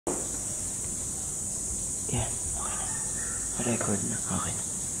Yan, okay na. Record na, okay na.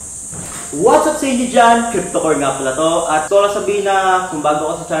 What's up sa inyo dyan? Kryptochore nga pala to. At gusto ko lang sabihin na kung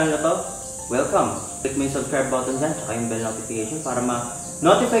bago ka sa channel na to, welcome. Click mo yung subscribe button dyan, tsaka yung bell notification para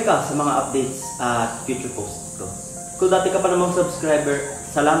ma-notify ka sa mga updates at future posts ko. Kung dati ka pa namang subscriber,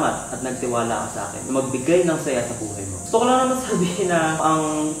 salamat at nagtiwala ka sa akin na magbigay ng saya sa buhay mo. Gusto ko lang naman sabihin na ang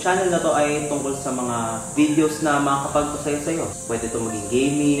channel na to ay tungkol sa mga videos na makakapagpasaya sa'yo. Pwede ito maging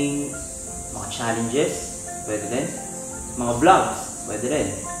gaming, mga challenges, pwede din. Mga vlogs, pwede rin.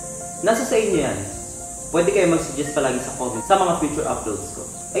 Nasa sa inyo yan. Pwede kayo mag-suggest palagi sa comment sa mga future uploads ko.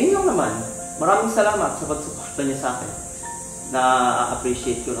 Ayun lang naman. Maraming salamat sa pagsuporta niyo sa akin.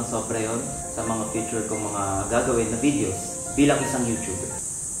 Na-appreciate ko ng sobra yun sa mga future kong mga gagawin na videos bilang isang YouTuber.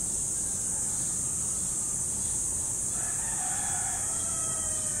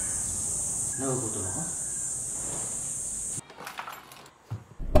 Nagugutom ako.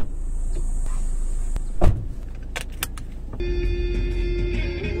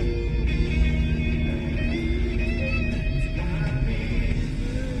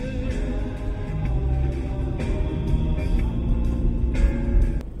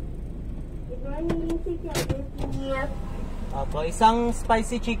 Apo, isang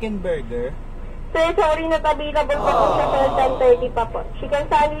spicy chicken burger. Sir, sorry, not available pa po siya till 10:30 pa po. Chicken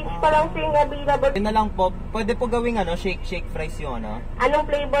sandwich pa lang sir yung available. Yun na lang po, pwede po gawing shake fries yung ano? Anong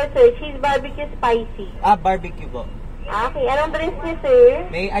flavor sir? Cheese barbecue spicy. Ah, barbecue po. Okay, anong drinks niyo sir?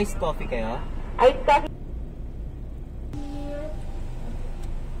 May iced coffee kayo? Iced coffee.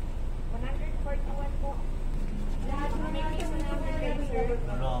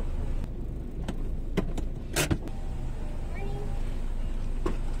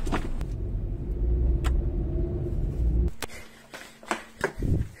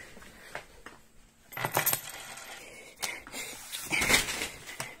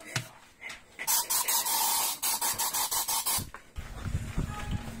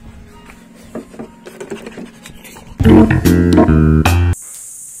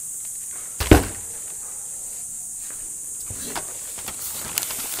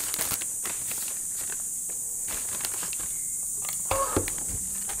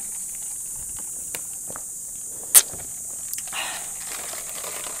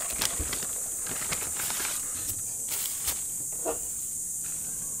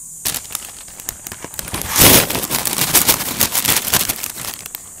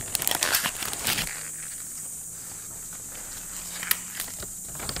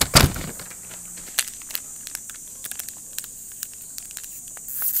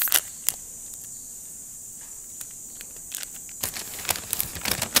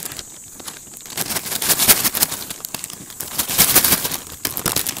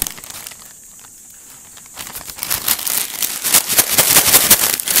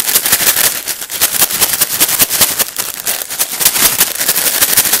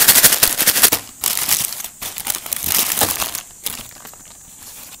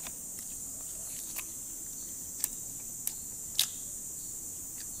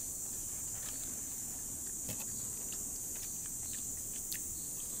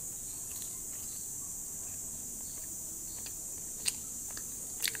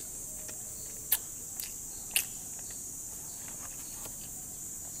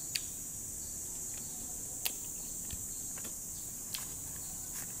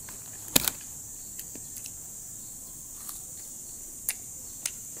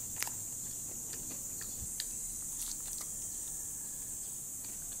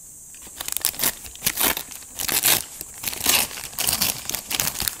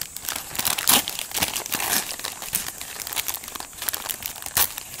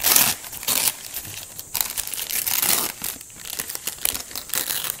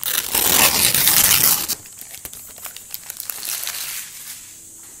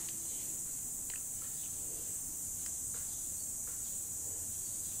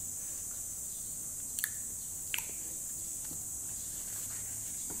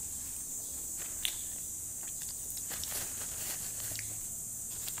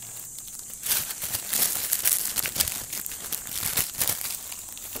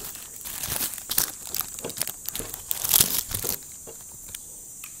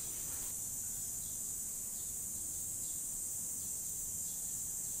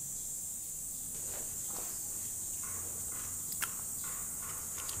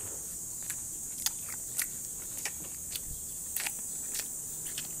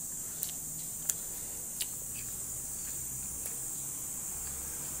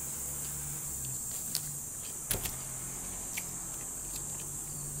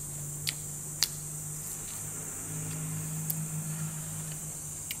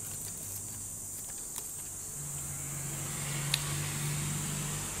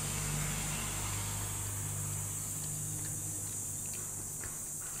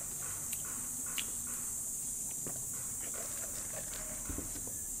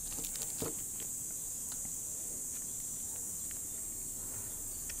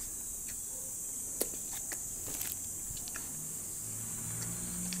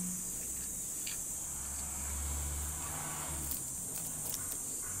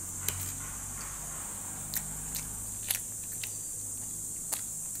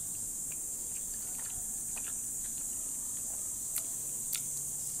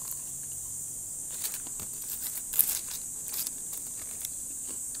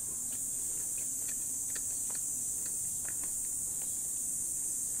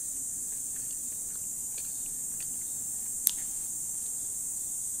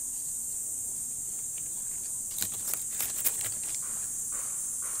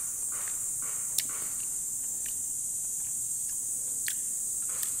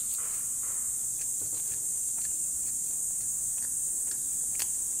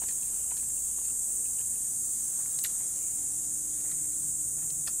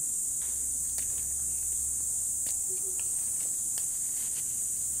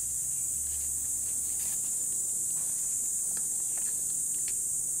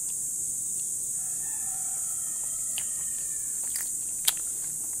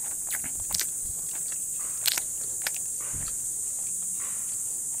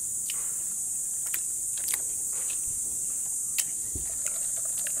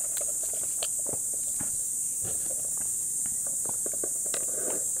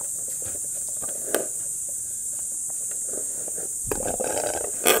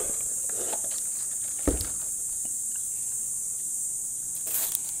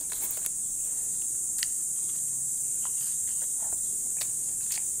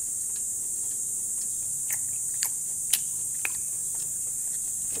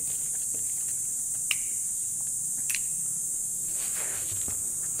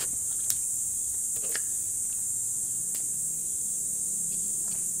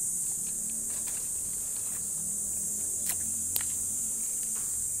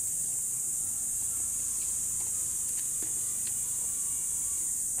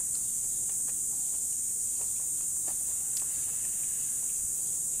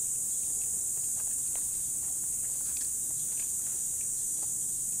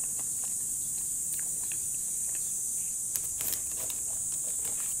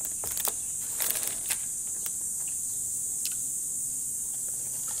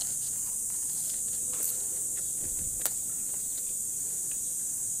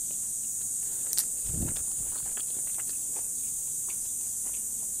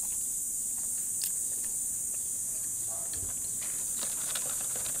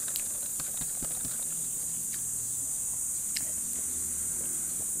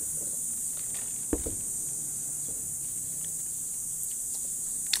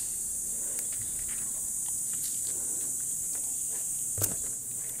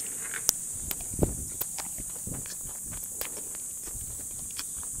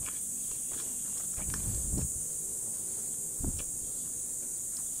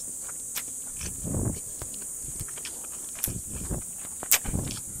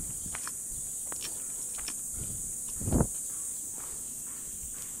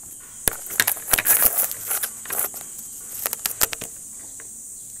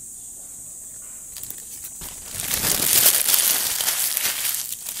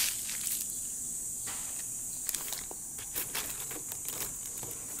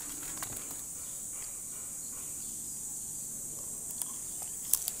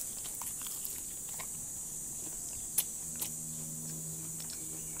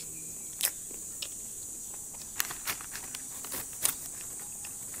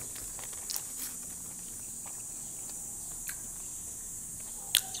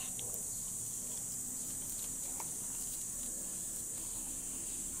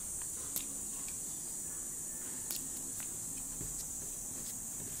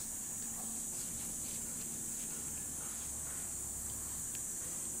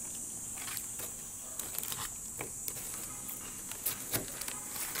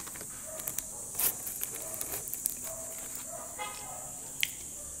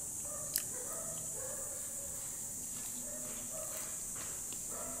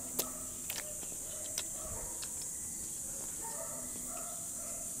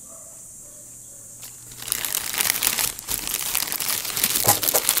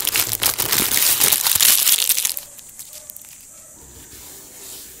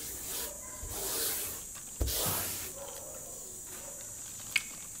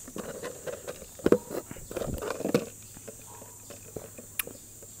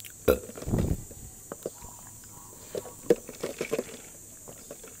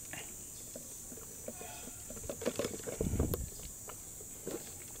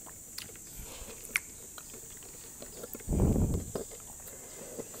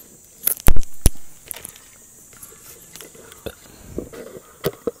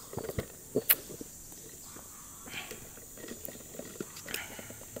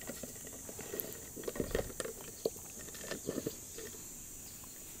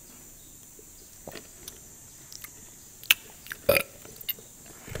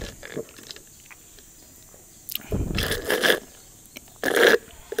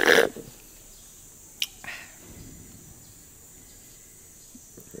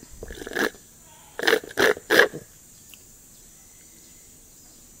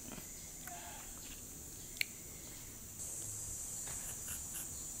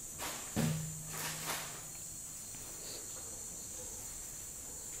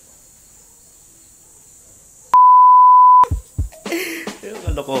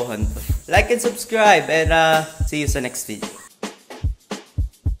 Kalokohan to. Like and subscribe and see you sa next video.